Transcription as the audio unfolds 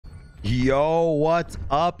Yo, what's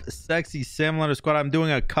up, sexy Sam Squad? I'm doing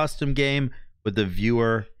a custom game with the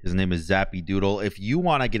viewer. His name is SamDaDude. If you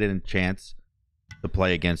want to get a chance to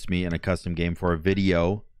play against me in a custom game for a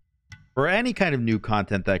video or any kind of new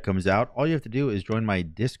content that comes out, all you have to do is join my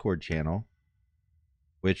Discord channel,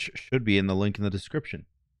 which should be in the link in the description.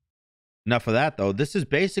 Enough of that, though. This is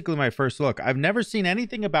basically my first look. I've never seen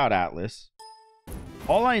anything about Atlas.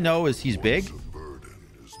 All I know is he's big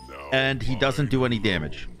and he doesn't do any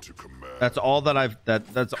damage. That's all that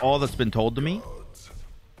that's all that's been told to me.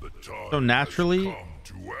 So naturally,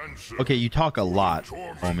 okay, you talk a lot,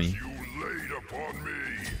 homie.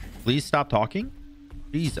 Please stop talking.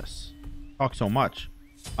 Jesus, talk so much.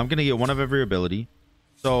 I'm gonna get one of every ability.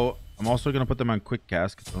 So I'm also gonna put them on quick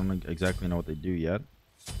cast because I don't exactly know what they do yet.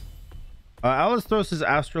 Atlas throws his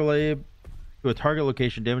astrolabe to a target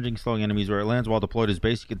location, damaging, slowing enemies where it lands. While deployed, his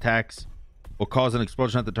basic attacks will cause an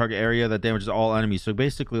explosion at the target area that damages all enemies. So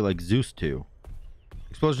basically like Zeus 2.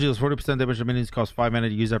 Explosion deals 40% damage to minions, costs 5 mana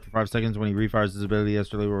to use after 5 seconds. When he refires his ability,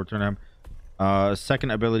 astrolabe will return to him.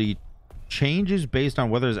 Second ability changes based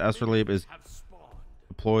on whether his astrolabe is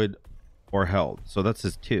deployed or held. So that's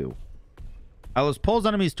his 2. Atlas pulls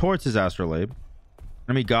enemies towards his astrolabe.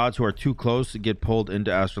 Enemy gods who are too close get pulled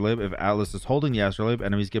into astrolabe. If Atlas is holding the astrolabe,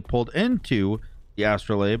 enemies get pulled into the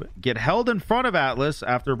astrolabe, get held in front of Atlas.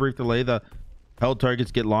 After a brief delay, the held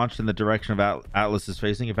targets get launched in the direction of Atlas is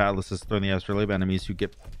facing. If Atlas is throwing the astrolabe, enemies who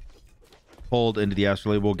get pulled into the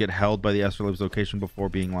astrolabe will get held by the astrolabe's location before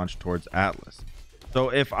being launched towards Atlas. So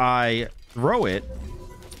if I throw it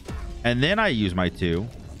and then I use my 2,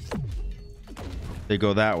 they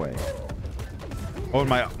go that way. Oh, and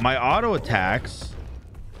my auto attacks.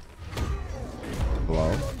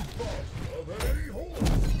 Hello.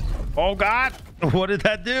 Oh God, what did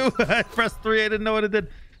that do? I pressed 3. I didn't know what it did.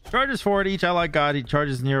 Charges forward each allied god he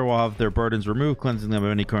charges near will have their burdens removed, cleansing them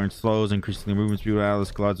of any current slows, increasing the movement speed when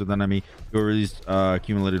Atlas collides with an enemy. You will release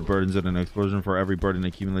accumulated burdens at an explosion. For every burden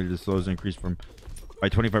accumulated, the slows increase by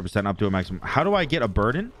 25% up to a maximum. How do I get a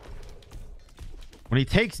burden? When he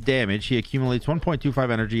takes damage, he accumulates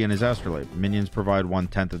 1.25 energy in his astrolabe. Minions provide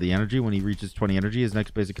 1/10 of the energy. When he reaches 20 energy, his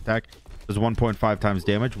next basic attack does 1.5 times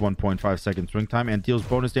damage, 1.5 second swing time, and deals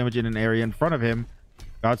bonus damage in an area in front of him.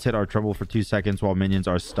 Gods hit are tremble for 2 seconds while minions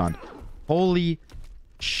are stunned. Holy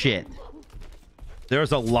shit.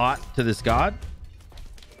 There's a lot to this god.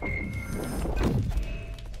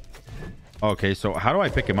 Okay, so how do I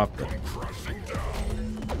pick him up then?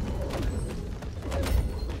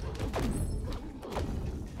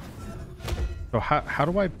 So how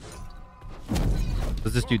do I...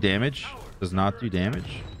 Does this do damage? Does not do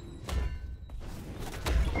damage?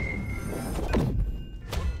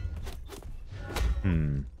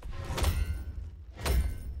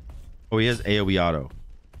 Oh, he has AoE auto.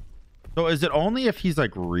 So is it only if he's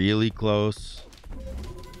like really close?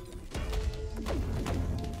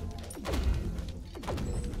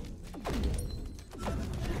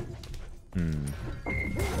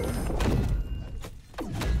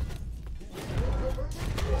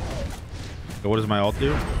 So what does my ult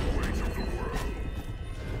do?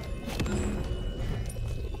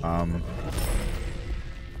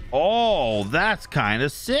 Oh, that's kind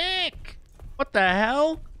of sick. What the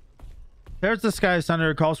hell? There's the Sky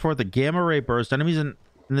Thunder. Calls forth a gamma ray burst. Enemies in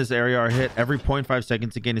this area are hit every 0.5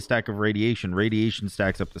 seconds to gain a stack of radiation. Radiation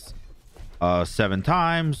stacks up to 7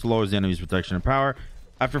 times. Lowers the enemy's protection and power.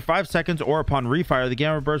 After 5 seconds or upon refire, the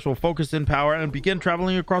gamma burst will focus in power and begin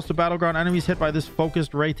traveling across the battleground. Enemies hit by this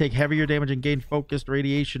focused ray take heavier damage and gain focused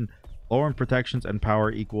radiation, lowering protections and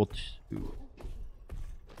power equal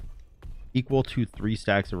to 3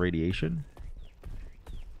 stacks of radiation.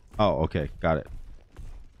 Oh, okay, got it.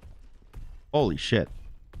 Holy shit.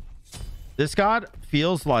 This god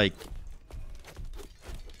feels like...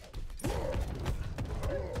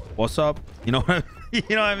 What's up? You know what you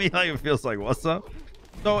know what I mean? Like, it feels like, what's up?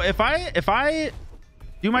 So if I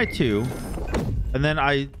do my 2 and then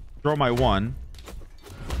I throw my 1,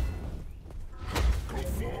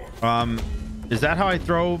 is that how I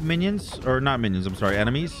throw minions? Or not minions, I'm sorry,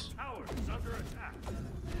 enemies?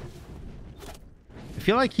 I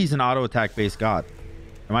feel like he's an auto attack based god.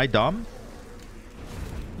 Am I dumb?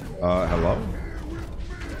 Hello?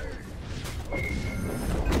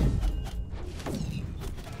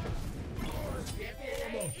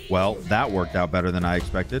 Well, that worked out better than I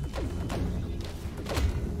expected.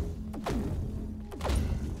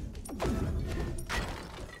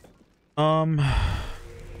 So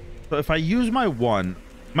if I use my 1,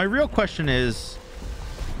 my real question is,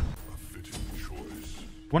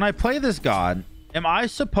 when I play this god, am I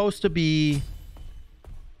supposed to be...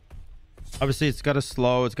 Obviously, it's got a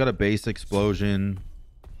slow, it's got a base explosion.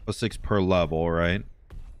 +6 per level, right?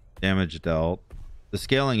 Damage dealt. The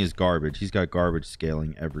scaling is garbage. He's got garbage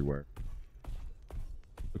scaling everywhere.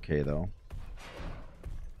 Okay, though.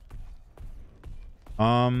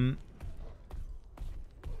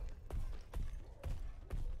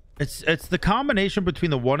 It's the combination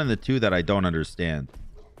between the 1 and the 2 that I don't understand.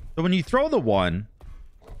 So when you throw the 1,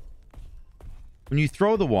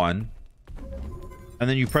 and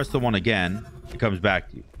then you press the 1 again, it comes back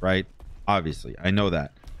to you, right? Obviously, I know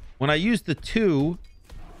that. When I use the 2,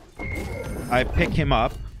 I pick him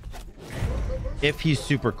up if he's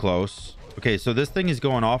super close. Okay, so this thing is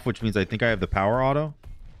going off, which means I think I have the power auto.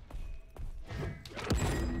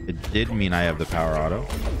 It did mean I have the power auto.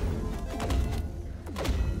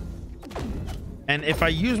 And if I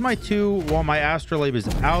use my 2 while my astrolabe is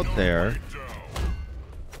out there,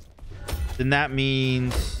 then that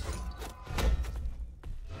means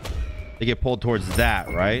they get pulled towards that,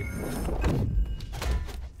 right?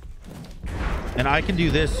 And I can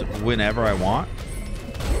do this whenever I want.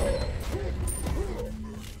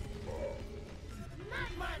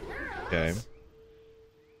 Okay.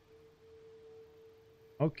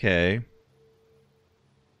 Okay.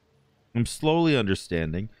 I'm slowly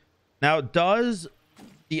understanding. Now, does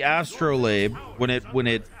the astrolabe, when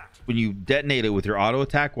you detonate it with your auto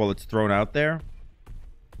attack while it's thrown out there,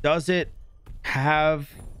 does it have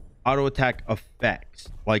auto attack effects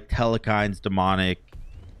like telekines, demonic,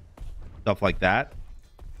 stuff like that?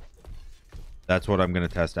 That's what I'm going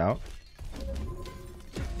to test out.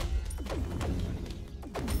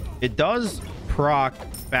 It does proc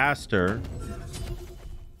faster.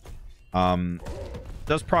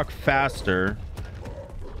 Does proc faster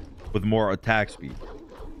with more attack speed.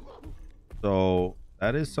 So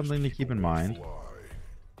that is something to keep in mind.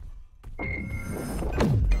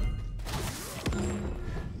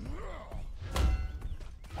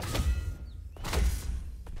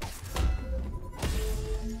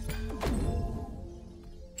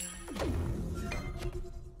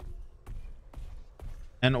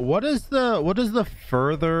 And what is the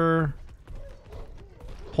further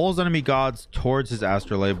pulls enemy gods towards his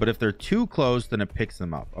astrolabe, but if they're too close, then it picks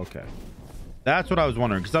them up. Okay, that's what I was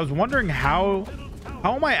wondering, because I was wondering how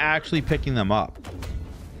am I actually picking them up?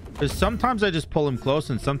 Because sometimes I just pull him close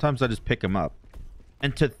and sometimes I just pick him up.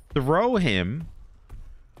 And to throw him,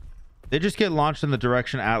 they just get launched in the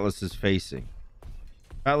direction Atlas is facing.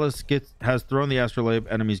 Atlas has thrown the astrolabe,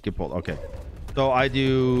 enemies get pulled. Okay, so I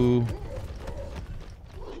do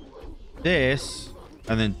this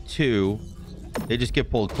and then 2, they just get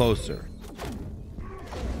pulled closer.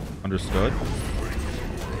 Understood.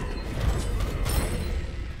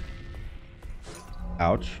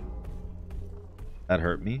 Ouch, that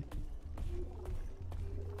hurt me.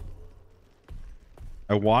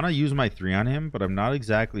 I want to use my 3 on him, but I'm not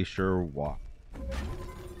exactly sure why.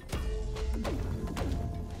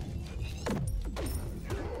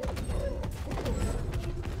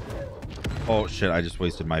 Oh shit, I just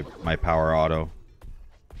wasted my power auto.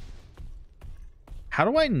 How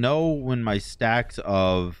do I know when my stacks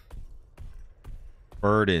of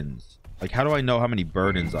burdens, like how do I know how many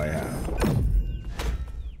burdens I have?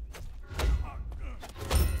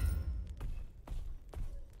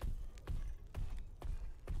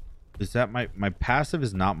 Is that my passive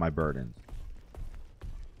is not my burdens.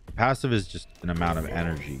 The passive is just an amount of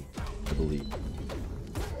energy, I believe.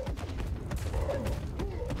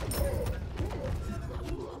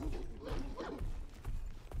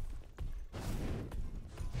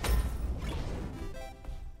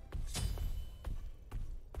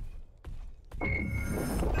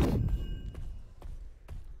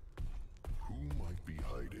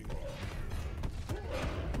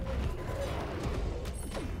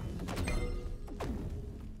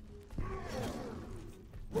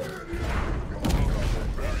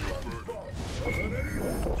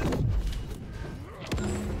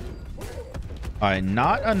 All right,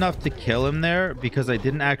 not enough to kill him there because I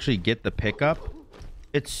didn't actually get the pickup.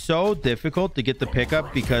 It's so difficult to get the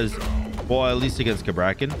pickup because, well, at least against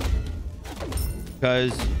Kabrakan,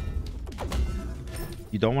 because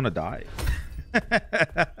you don't want to die.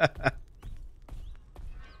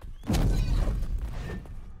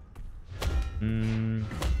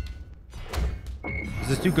 Does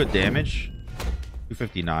this do good damage?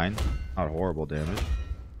 259, not horrible damage.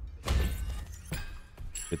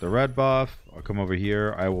 Get the red buff. I'll come over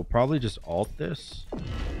here. I will probably just alt this.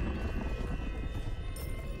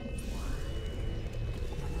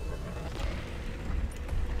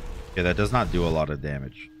 Okay, that does not do a lot of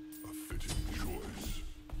damage.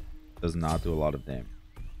 Does not do a lot of damage.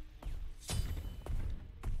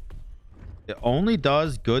 It only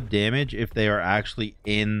does good damage if they are actually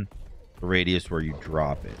in the radius where you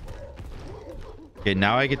drop it. Okay,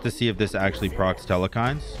 now I get to see if this actually procs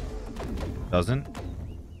telekines. Doesn't.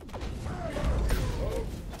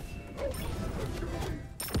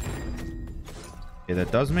 Okay,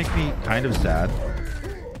 that does make me kind of sad.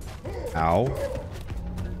 Ow.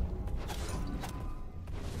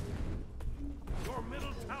 Your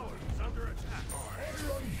middle tower is under attack.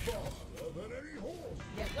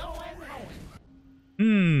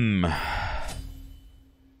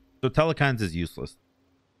 So telekines is useless.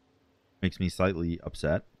 Makes me slightly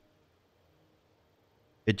upset.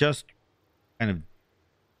 It just kind of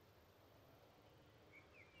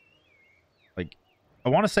like, I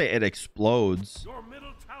want to say it explodes, Your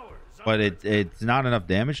middle tower is but under it's not enough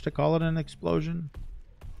damage to call it an explosion.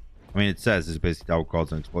 I mean, it says it's basically how it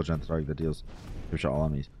calls an explosion at the target that deals damage to all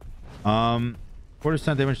enemies.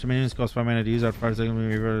 40% damage to minions, costs 5 mana to use after 5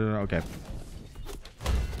 seconds. Okay.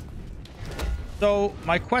 So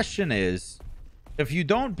my question is, if you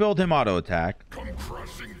don't build him auto attack,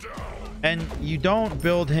 and you don't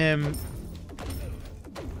build him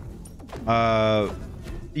auto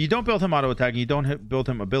attack, and you don't build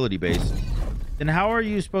him ability based, then how are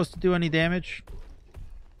you supposed to do any damage?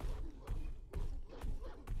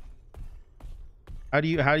 How do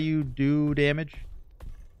you do damage?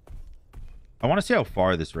 I want to see how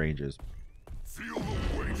far this range is. Feel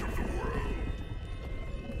the weight of the world.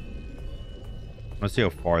 Let's see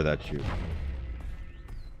how far that shoots.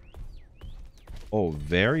 Oh,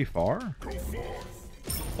 very far?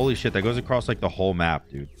 Holy shit, that goes across like the whole map,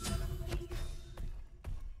 dude.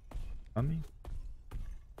 On me?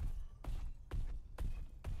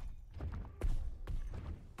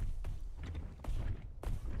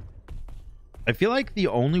 I feel like the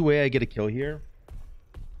only way I get a kill here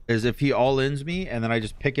is if he all-ins me and then I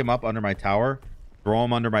just pick him up under my tower, throw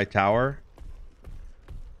him under my tower.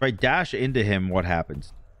 If I dash into him, what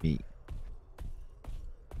happens to me?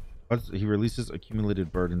 He releases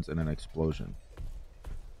accumulated burdens in an explosion.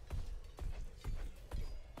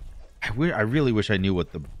 I really wish I knew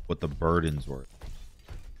what the burdens were.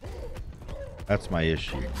 That's my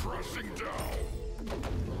issue.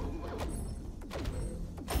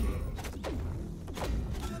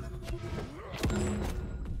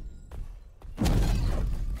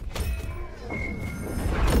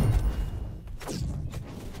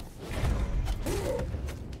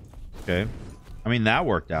 Okay. I mean, that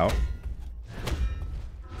worked out.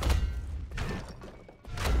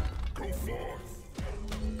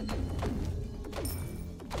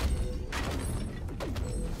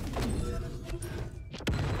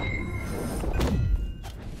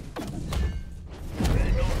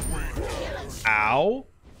 Ow.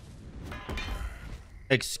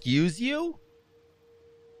 Excuse you?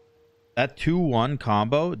 That 2-1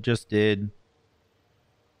 combo just did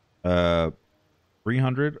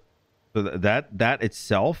 300. So that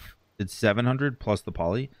itself did 700 plus the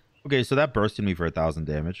poly. Okay, so that bursted me for 1,000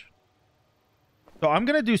 damage. So I'm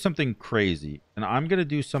gonna do something crazy, and I'm gonna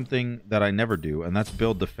do something that I never do, and that's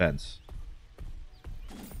build defense.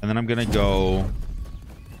 And then I'm gonna go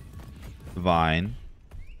divine.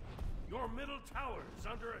 Your middle tower is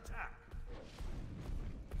under attack.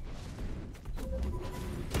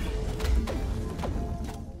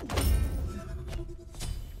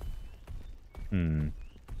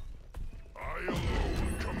 I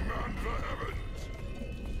alone command the heavens.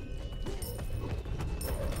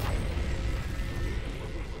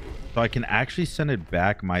 So I can actually send it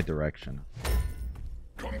back my direction.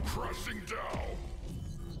 Come crashing down.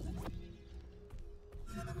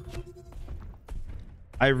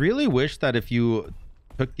 I really wish that if you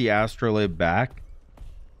took the astrolabe back,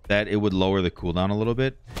 that it would lower the cooldown a little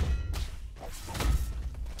bit.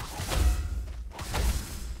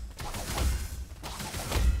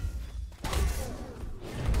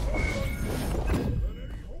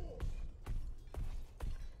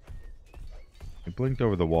 It blinked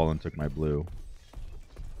over the wall and took my blue.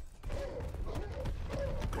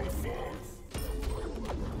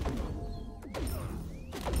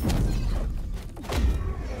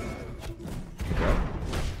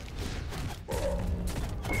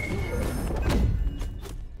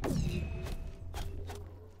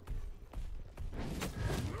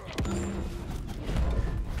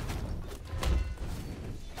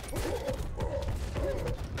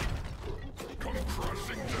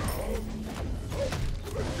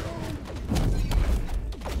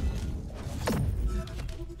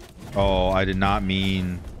 Oh, I did not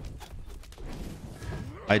mean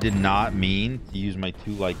to use my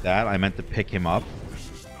 2 like that. I meant to pick him up.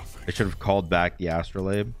 I should have called back the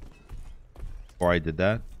astrolabe before I did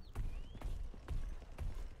that.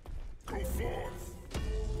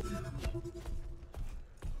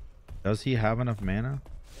 Does he have enough mana?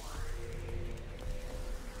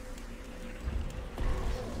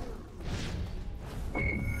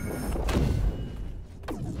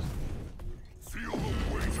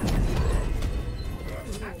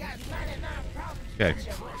 Okay.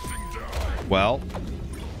 Well,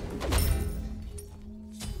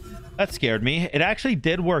 that scared me. It actually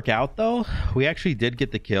did work out, though. We actually did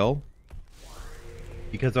get the kill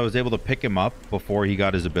because I was able to pick him up before he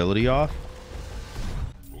got his ability off.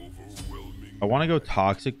 I want to go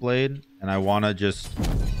Toxic Blade, and I want to just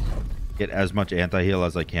get as much anti-heal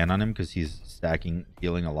as I can on him because he's stacking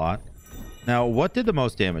healing a lot. Now, what did the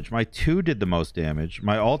most damage? My 2 did the most damage.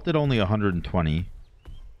 My ult did only 120.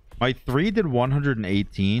 My 3 did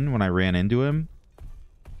 118 when I ran into him.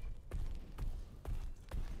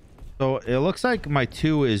 So it looks like my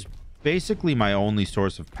 2 is basically my only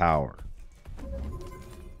source of power.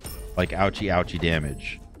 Like ouchie ouchie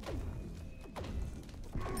damage.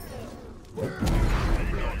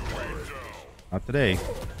 Not today.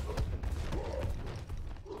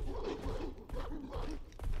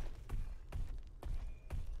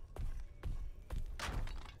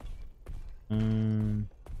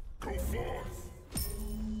 Go forth.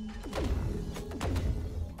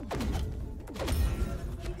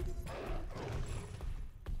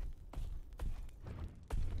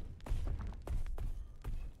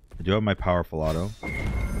 I do have my powerful auto.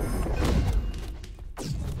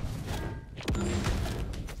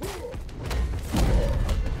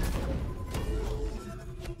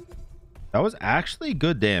 That was actually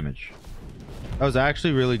good damage. That was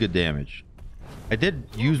actually really good damage. I did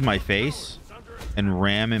use my face and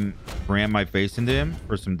ram my face into him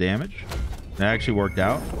for some damage. That actually worked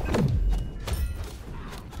out.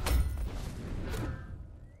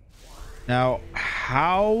 Now,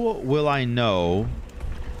 how will I know?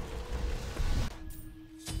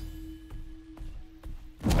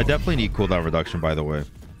 I definitely need cooldown reduction, by the way.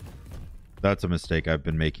 That's a mistake I've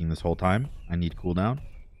been making this whole time. I need cooldown.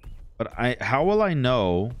 But how will I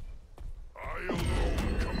know? I alone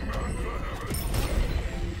command the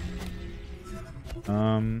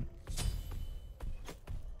heavens.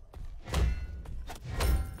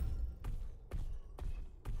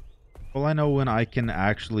 Will I know when I can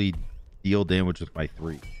actually deal damage with my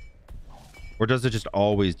 3? Or does it just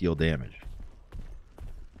always deal damage?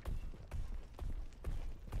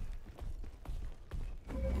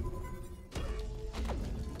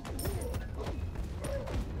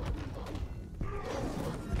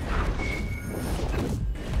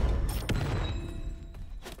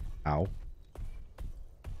 Ow.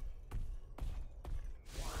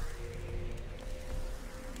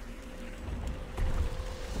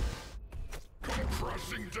 Come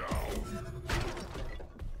crashing down.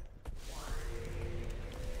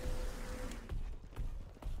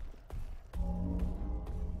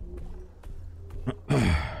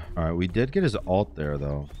 All right, we did get his ult there,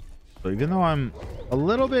 though. So even though I'm a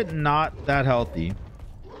little bit not that healthy,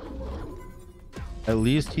 at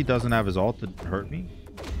least he doesn't have his ult to hurt me.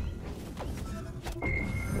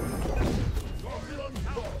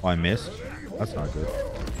 Oh, I missed. That's not good.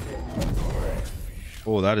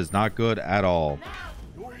 Oh, that is not good at all.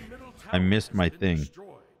 I missed my thing.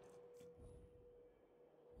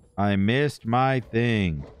 I missed my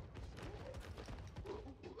thing.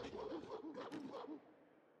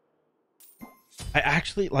 I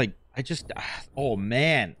actually like, oh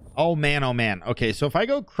man. Oh man, oh man. Okay, so if I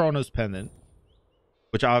go Chronos Pendant,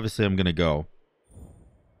 which obviously I'm gonna go,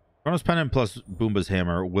 Chronos Pendant plus Boomba's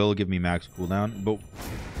Hammer will give me max cooldown, but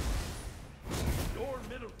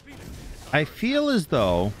I feel as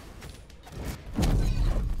though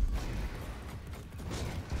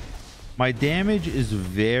my damage is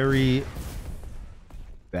very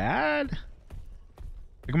bad.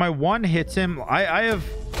 Like my 1 hits him. I have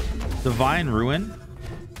Divine Ruin.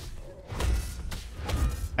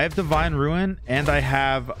 I have Divine Ruin, and I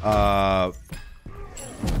have oh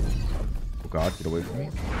god, get away from me.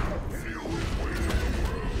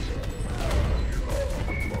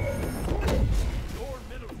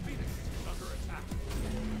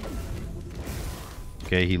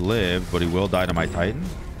 Okay, he lived, but he will die to my Titan.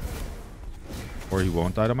 Or he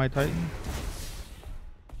won't die to my Titan.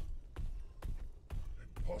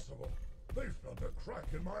 Impossible. They found a crack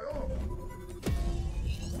in my armor.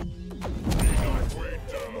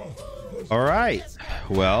 All right.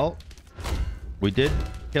 Well, we did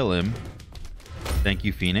kill him. Thank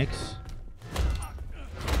you, Phoenix.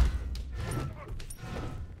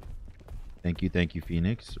 Thank you,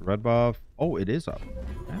 Phoenix. Red buff. Oh, it is up.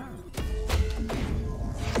 Yeah.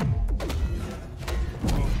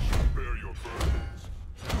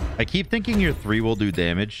 I keep thinking your 3 will do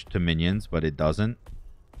damage to minions, but it doesn't.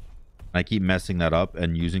 I keep messing that up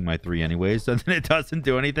and using my 3 anyways, so then it doesn't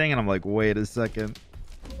do anything. And I'm like, wait a second.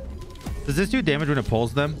 Does this do damage when it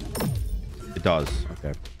pulls them? It does.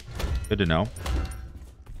 Okay. Good to know.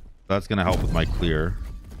 That's going to help with my clear.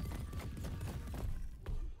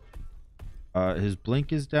 His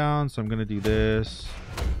blink is down, so I'm going to do this.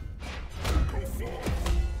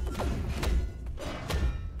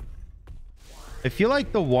 I feel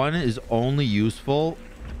like the 1 is only useful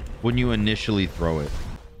when you initially throw it.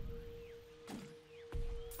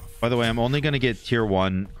 By the way, I'm only going to get tier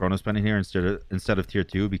 1 Chronos Pendant here instead of tier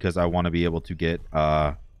 2 because I want to be able to get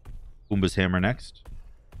Pumbaa's Hammer next.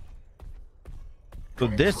 So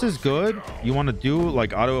this is good. You want to do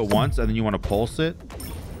like auto at once and then you want to pulse it.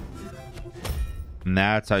 And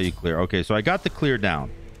that's how you clear. Okay, so I got the clear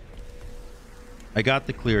down.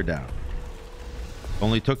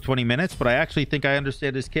 Only took 20 minutes, but I actually think I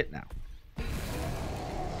understand his kit now.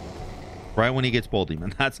 Right when he gets Bull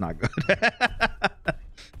Demon. That's not good.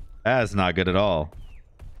 That's not good at all.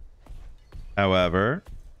 However,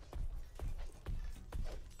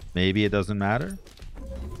 maybe it doesn't matter.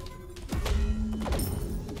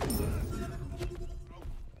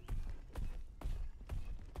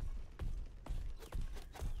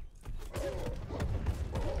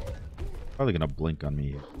 Probably gonna blink on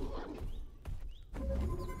me.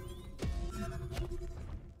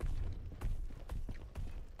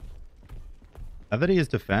 Now that he has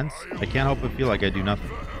defense, I can't help but feel like I do nothing.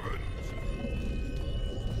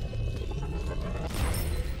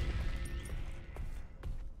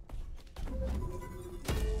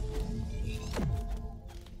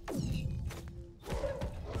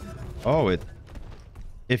 Oh,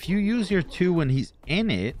 if you use your 2 when he's in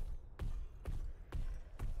it,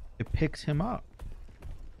 it picks him up.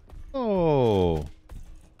 Oh.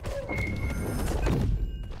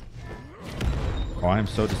 Oh, I am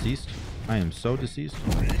so deceased. I am so deceased.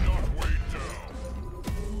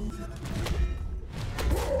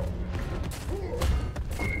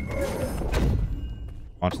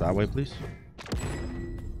 Launch that way, please.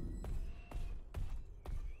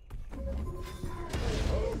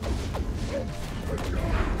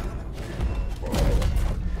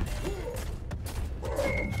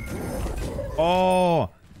 Oh,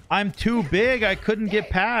 I'm too big. I couldn't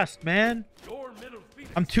get past, man.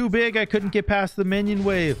 I'm too big. I couldn't get past the minion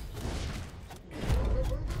wave.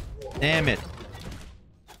 Damn it.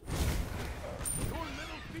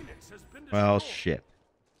 Well, shit.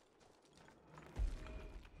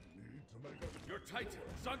 Your Titan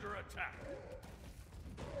is under attack.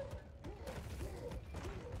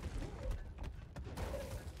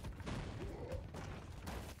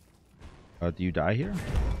 Do you die here?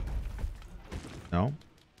 No.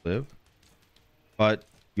 Live. But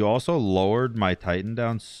you also lowered my Titan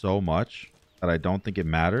down so much that I don't think it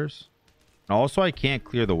matters. And also, I can't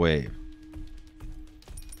clear the wave.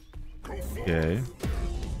 Okay.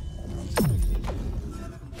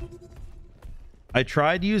 I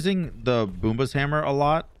tried using the Pumbaa's Hammer a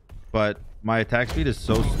lot, but my attack speed is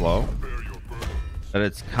so slow that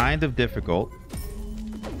it's kind of difficult.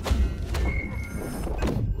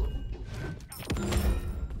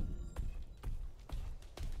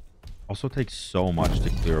 Also takes so much to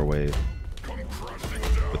clear a wave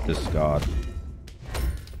with this god.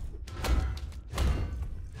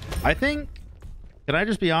 I think, can I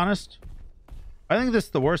just be honest? I think this is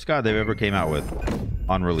the worst god they've ever came out with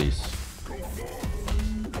on release.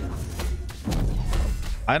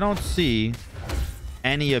 I don't see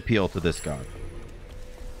any appeal to this god.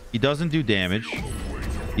 He doesn't do damage.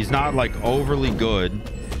 He's not like overly good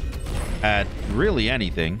at really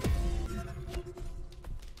anything.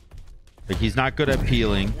 Like, he's not good at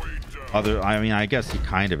peeling. I mean, I guess he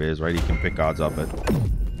kind of is, right? He can pick gods up, but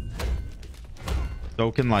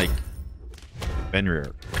so can like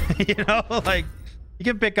Fenrir. You know, like he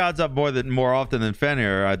can pick gods up more often than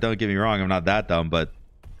Fenrir. Don't get me wrong, I'm not that dumb, but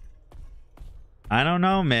I don't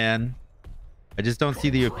know, man. I just don't see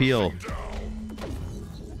the appeal.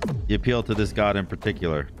 The appeal to this god in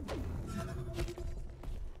particular.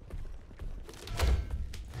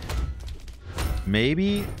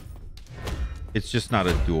 Maybe it's just not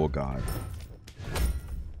a dual god.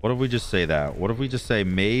 What if we just say that? What if we just say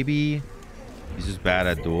maybe he's just bad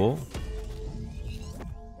at duel?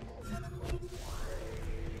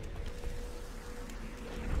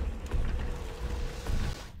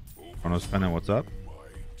 Chronos Pendant, what's up?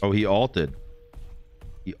 Oh, he ulted.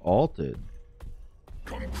 He ulted.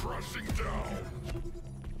 Come crashing down.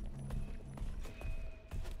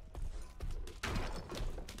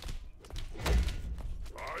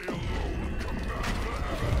 I alone command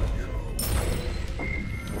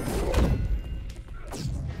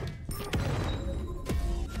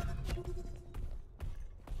the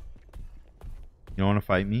You don't want to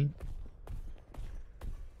fight me?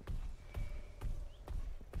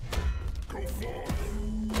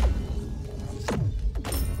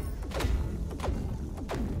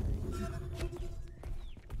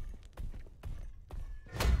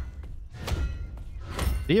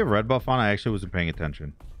 Did he have red buff on? I actually wasn't paying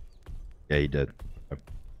attention. Yeah, he did. Okay.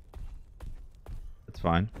 That's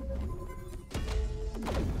fine.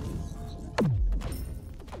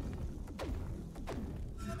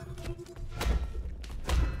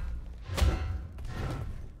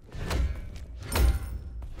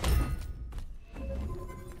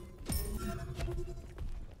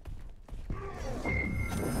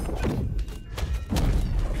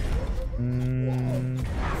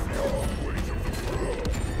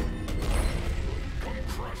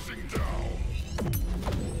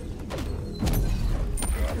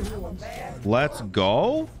 Let's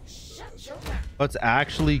go. Let's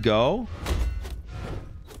actually go.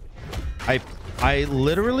 I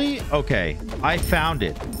literally, okay, I found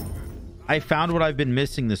it. I found what I've been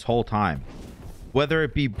missing this whole time. Whether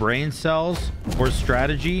it be brain cells or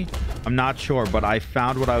strategy, I'm not sure, but I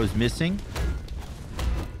found what I was missing.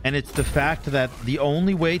 And it's the fact that the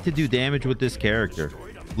only way to do damage with this character,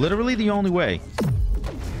 literally the only way,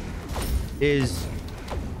 is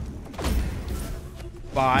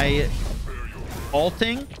by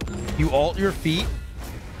ulting. You ult your feet,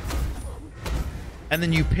 and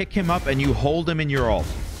then you pick him up and you hold him in your ult.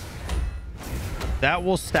 That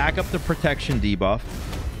will stack up the protection debuff,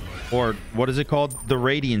 or what is it called? The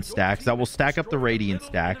radiant stacks. That will stack up the radiant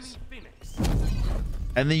stacks.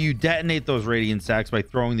 And then you detonate those radiant stacks by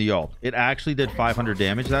throwing the ult. It actually did 500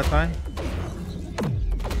 damage that time.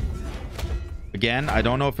 Again, I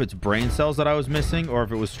don't know if it's brain cells that I was missing or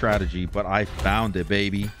if it was strategy, but I found it,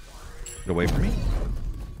 baby. Get away from me.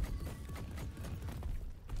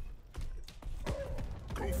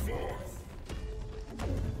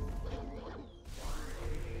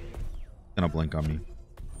 Gonna blink on me.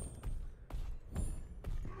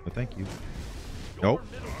 But thank you. Nope.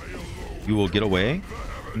 You will get away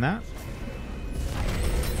from that.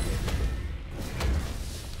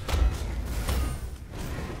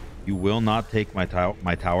 You will not take my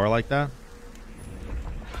tower like that.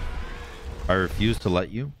 I refuse to let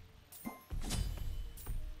you.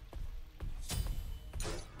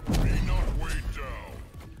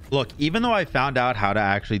 Look, even though I found out how to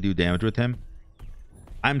actually do damage with him,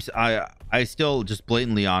 I still, just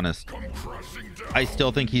blatantly honest, I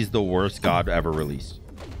still think he's the worst god ever released,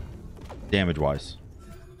 damage wise.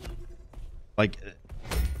 Like,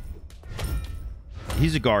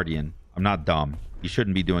 he's a guardian. I'm not dumb. He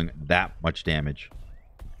shouldn't be doing that much damage,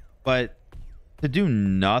 but to do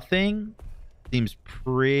nothing seems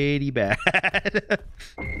pretty bad.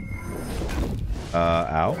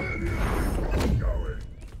 Ow.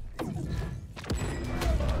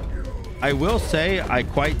 I will say I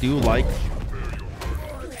quite do like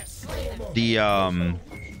the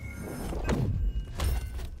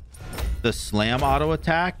slam auto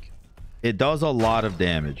attack. It does a lot of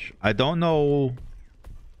damage. I don't know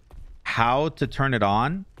how to turn it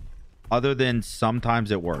on other than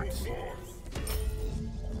sometimes it works.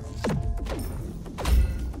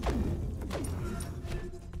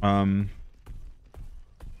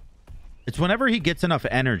 It's whenever he gets enough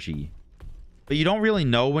energy. But you don't really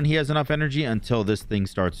know when he has enough energy until this thing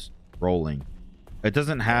starts rolling. It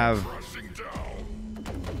doesn't have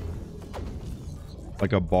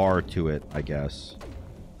like a bar to it, I guess.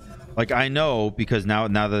 Like, I know because now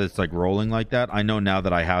that it's like rolling like that, I know now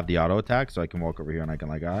that I have the auto attack, so I can walk over here and I can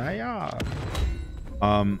like, ah, yeah.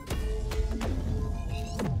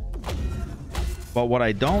 But what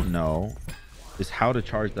I don't know is how to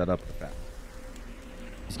charge that up the fast.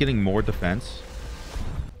 He's getting more defense.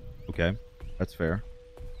 Okay. That's fair.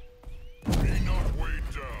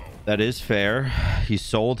 That is fair. He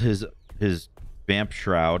sold his vamp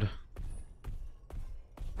shroud.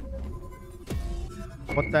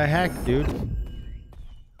 What the heck, dude?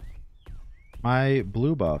 My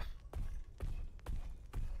blue buff.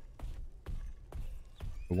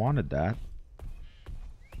 I wanted that.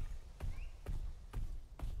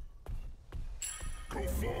 Go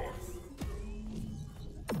forth.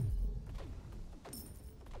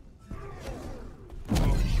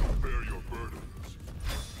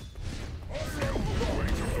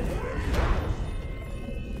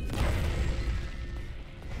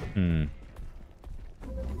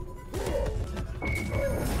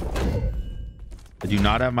 I do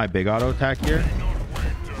not have my big auto attack here.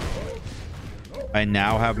 I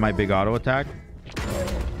now have my big auto attack.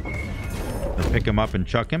 I'll pick him up and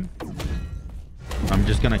chuck him. I'm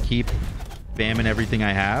just gonna keep spamming everything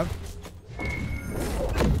I have.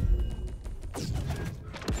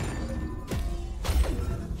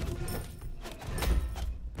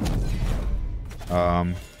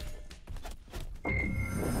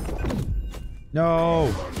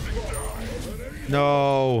 No.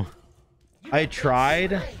 No. I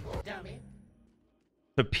tried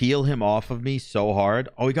to peel him off of me so hard.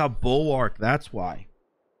 Oh, he got Bulwark. That's why.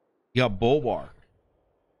 He got Bulwark.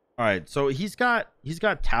 All right, so he's got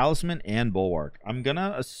Talisman and Bulwark. I'm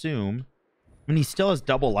gonna assume. I mean, he still has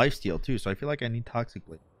double lifesteal too, so I feel like I need Toxic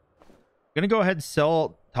Blade. I'm gonna go ahead and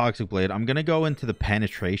sell Toxic Blade. I'm gonna go into the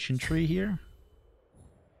penetration tree here.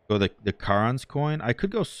 Go the Charon's coin. I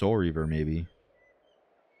could go Soul Reaver maybe.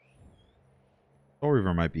 Soul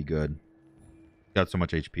Reaver might be good. Got so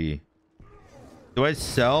much HP. Do I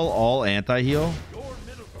sell all anti-heal?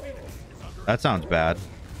 That sounds bad.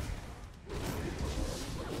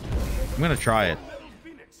 I'm gonna try it.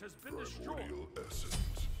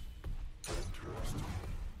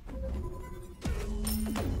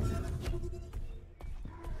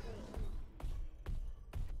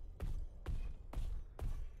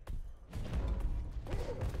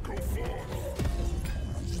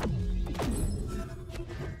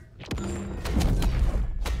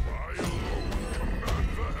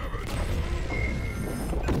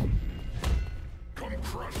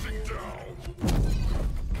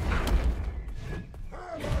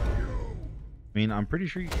 I mean, I'm pretty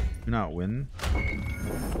sure you do not win.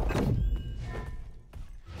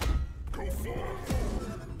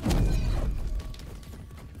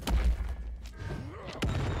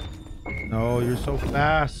 No, you're so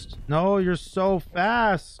fast. No, you're so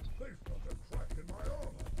fast.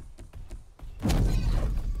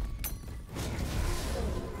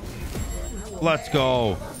 Let's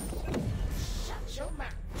go.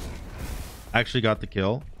 Actually got the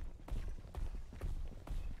kill.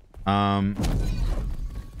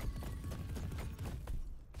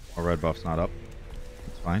 Our red buff's not up.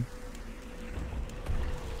 It's fine.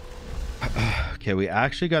 Okay, we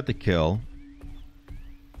actually got the kill.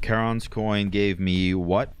 Charon's coin gave me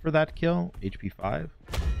what for that kill? HP 5.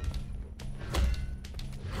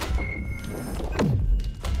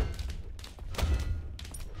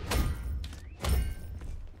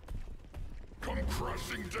 Come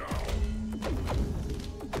crashing down.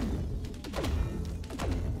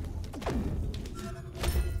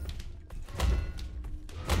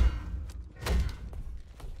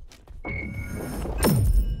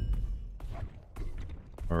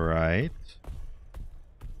 All right.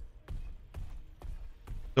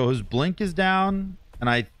 So his blink is down, and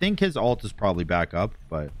I think his ult is probably back up,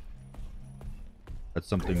 but that's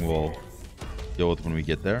something we'll deal with when we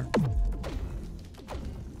get there.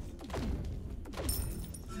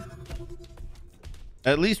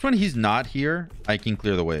 At least when he's not here, I can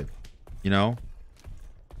clear the wave. You know?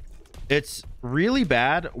 It's really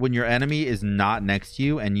bad when your enemy is not next to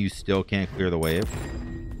you and you still can't clear the wave.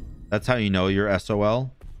 That's how you know you're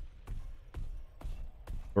SOL.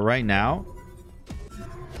 But right now,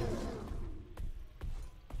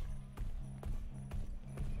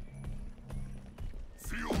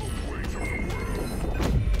 Feel the weight of the world.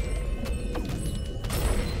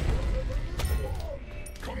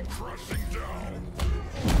 Come crashing down.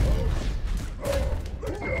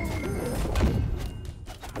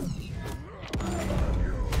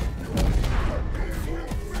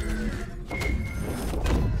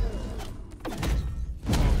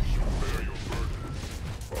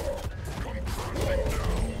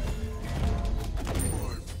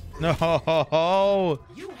 no,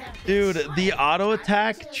 dude, the auto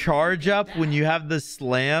attack charge up when you have the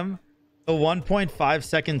slam, the 1.5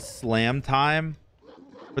 second slam time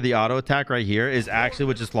for the auto attack right here is actually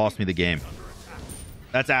what just lost me the game.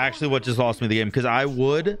 That's actually what just lost me the game, because I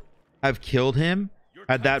would have killed him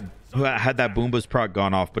had that Boomba's proc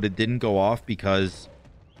gone off, but it didn't go off because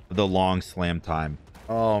of the long slam time.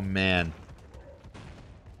 Oh man.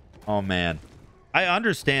 Oh man. I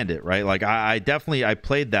understand it, right? Like I definitely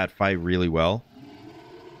played that fight really well.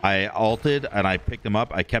 I ulted and I picked him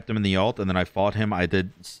up. I kept him in the ult, and then I fought him. I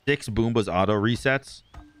did 6 Boomba's auto resets,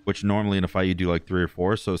 which normally in a fight you do like 3 or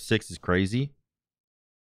 4, so 6 is crazy.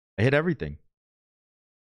 I hit everything.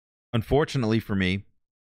 Unfortunately for me,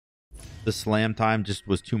 the slam time just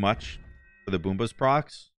was too much for the Boomba's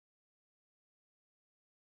procs.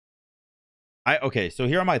 Okay, so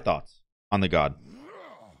here are my thoughts on the god.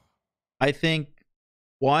 I think,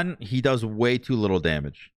 one, he does way too little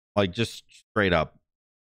damage. Like, just straight up.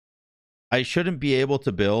 I shouldn't be able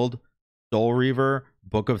to build Soul Reaver,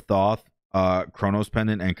 Book of Thoth, Chronos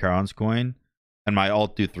Pendant, and Charon's Coin, and my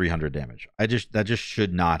ult do 300 damage. That just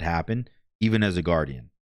should not happen, even as a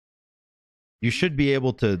Guardian. You should be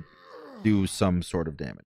able to do some sort of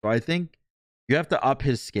damage. So I think you have to up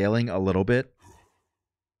his scaling a little bit.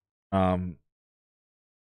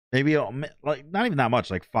 Maybe like not even that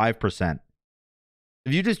much, like 5%.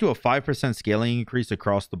 If you just do a 5% scaling increase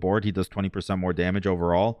across the board, he does 20% more damage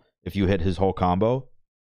overall. If you hit his whole combo,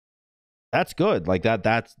 that's good. Like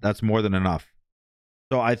that's more than enough.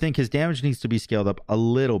 So I think his damage needs to be scaled up a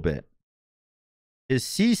little bit. His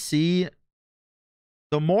CC,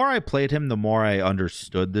 the more I played him, the more I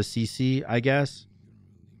understood the CC, I guess.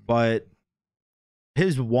 But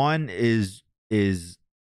his one is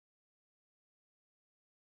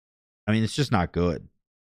I mean, it's just not good.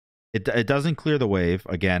 It doesn't clear the wave,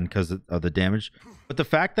 again, because of the damage. But the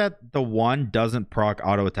fact that the one doesn't proc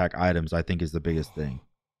auto attack items, I think, is the biggest thing.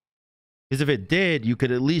 Because if it did, you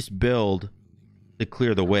could at least build to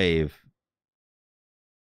clear the wave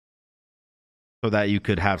so that you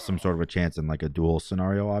could have some sort of a chance in like a duel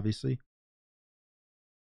scenario, obviously.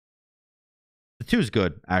 The 2 is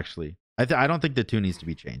good, actually. I don't think the 2 needs to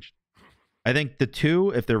be changed. I think the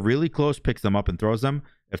 2, if they're really close, picks them up and throws them.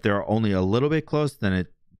 If they're only a little bit close, then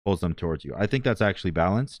it pulls them towards you. I think that's actually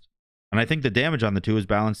balanced. And I think the damage on the 2 is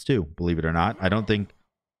balanced too, believe it or not. I think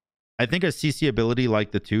a CC ability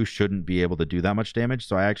like the 2 shouldn't be able to do that much damage.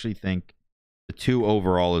 So I actually think the 2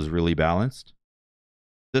 overall is really balanced.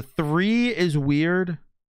 The 3 is weird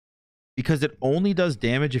because it only does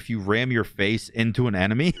damage if you ram your face into an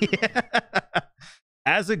enemy.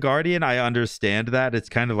 As a Guardian, I understand that. It's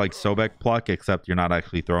kind of like Sobek Pluck, except you're not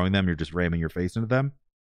actually throwing them. You're just ramming your face into them.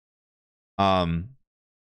 I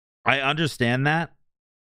understand that.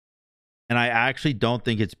 And I actually don't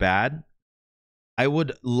think it's bad. I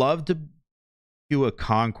would love to do a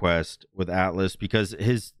conquest with Atlas because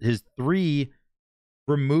his 3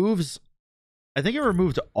 removes, I think it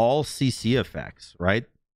removes all CC effects, right?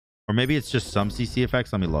 Or maybe it's just some CC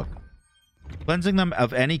effects. Let me look. Cleansing them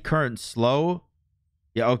of any current slow.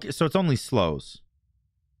 Yeah, okay, so it's only slows.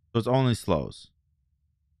 So it's only slows.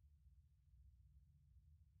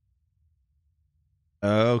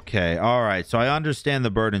 Okay, all right. So I understand the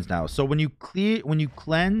burdens now. So when you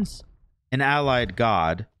cleanse an allied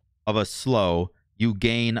god of a slow, you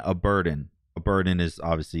gain a burden. A burden is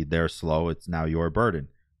obviously their slow. It's now your burden.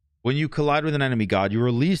 When you collide with an enemy god, you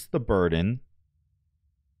release the burden,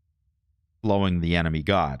 slowing the enemy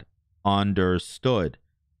god. Understood.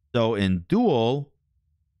 So in Duel,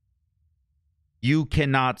 you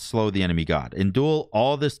cannot slow the enemy god. In Duel,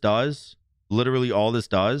 all this does, literally all this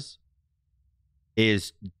does,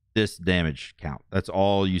 is this damage count. That's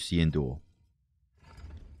all you see in Duel.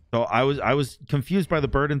 So I was confused by the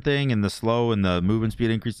burden thing and the slow and the movement speed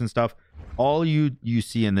increase and stuff. All you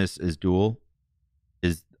see in this is Duel,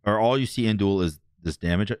 or all you see in Duel is this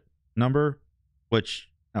damage number, which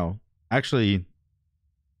no, actually,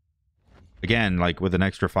 again, like with an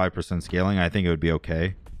extra 5% scaling, I think it would be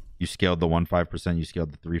okay. You scaled the 1 5%, you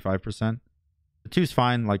scaled the 3 5%. The 2's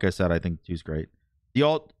fine. Like I said, I think 2's great. The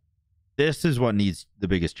alt, this is what needs the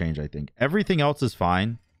biggest change, I think. Everything else is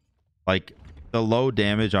fine. Like the low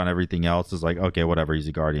damage on everything else is like, okay, whatever, he's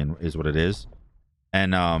a Guardian, is what it is.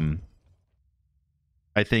 And I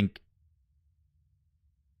think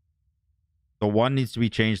the 1 needs to be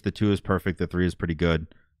changed, the 2 is perfect, the 3 is pretty good.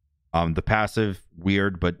 The passive,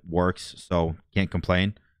 weird, but works, so can't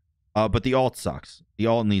complain. But the alt sucks. The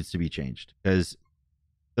alt needs to be changed because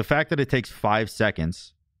the fact that it takes 5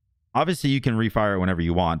 seconds, obviously you can refire it whenever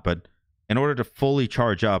you want, but in order to fully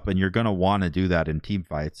charge up, and you're going to want to do that in team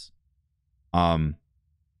fights, the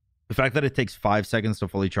fact that it takes 5 seconds to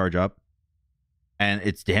fully charge up and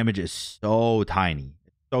its damage is so tiny.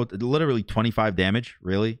 So literally 25 damage,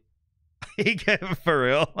 really? For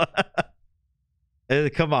real?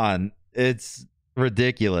 Come on. It's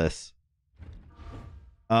ridiculous.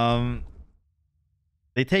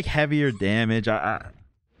 They take heavier damage.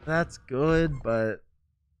 That's good, but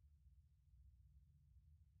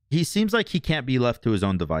he seems like he can't be left to his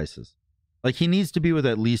own devices. Like he needs to be with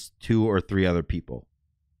at least 2 or 3 other people,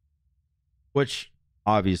 which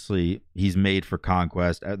obviously he's made for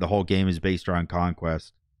Conquest. The whole game is based around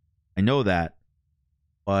Conquest. I know that,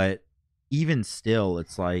 but even still,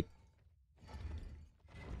 it's like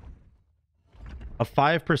a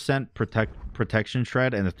 5% protection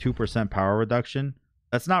shred and a 2% power reduction.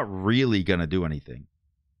 That's not really gonna do anything.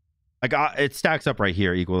 Like it stacks up right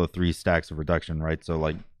here, equal to 3 stacks of reduction, right? So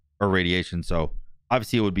like, or radiation. So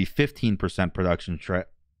obviously it would be 15%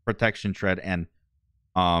 protection shred and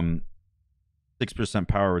 6%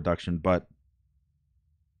 power reduction. But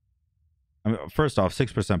I mean, first off,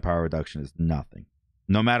 6% power reduction is nothing.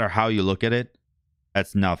 No matter how you look at it,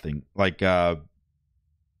 that's nothing. Like oh,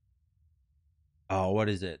 what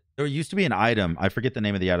is it? There used to be an item. I forget the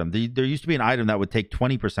name of the item. There used to be an item that would take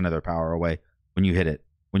 20% of their power away when you hit it.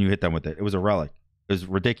 When you hit them with it. It was a relic. It was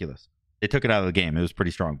ridiculous. They took it out of the game. It was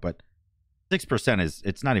pretty strong, but 6%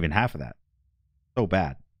 it's not even half of that. So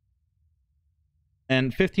bad.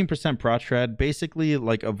 And 15% prot shred, basically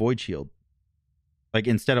like a void shield. Like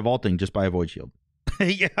instead of ulting, just buy a void shield.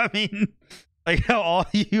 Yeah, I mean, like all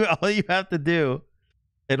you have to do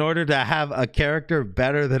in order to have a character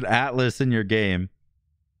better than Atlas in your game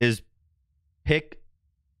is pick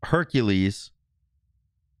Hercules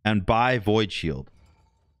and buy void shield.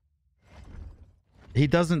 He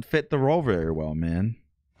doesn't fit the role very well, man.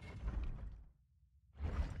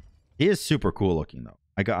 He is super cool looking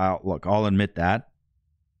though. Look, I'll admit that.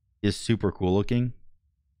 He is super cool looking.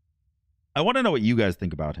 I want to know what you guys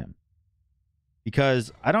think about him.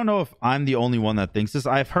 Because I don't know if I'm the only one that thinks this.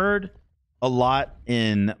 I've heard a lot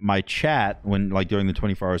in my chat when, like, during the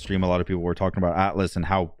 24-hour stream, a lot of people were talking about Atlas and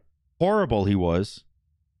how horrible he was.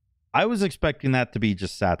 I was expecting that to be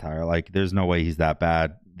just satire. Like, there's no way he's that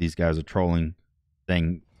bad. These guys are trolling,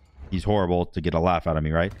 saying he's horrible to get a laugh out of me,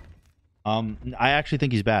 right? I actually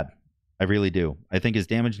think he's bad. I really do. I think his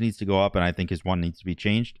damage needs to go up, and I think his one needs to be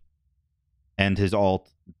changed. And his ult,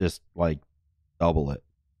 just, like, double it.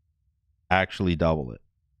 Actually double it.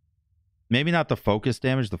 Maybe not the focus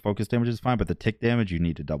damage. The focus damage is fine, but the tick damage you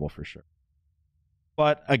need to double for sure.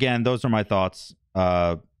 But again, those are my thoughts.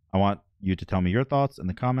 I want you to tell me your thoughts in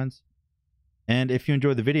the comments. And if you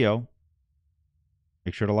enjoyed the video,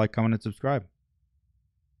 make sure to like, comment, and subscribe.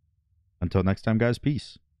 Until next time, guys,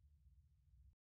 peace.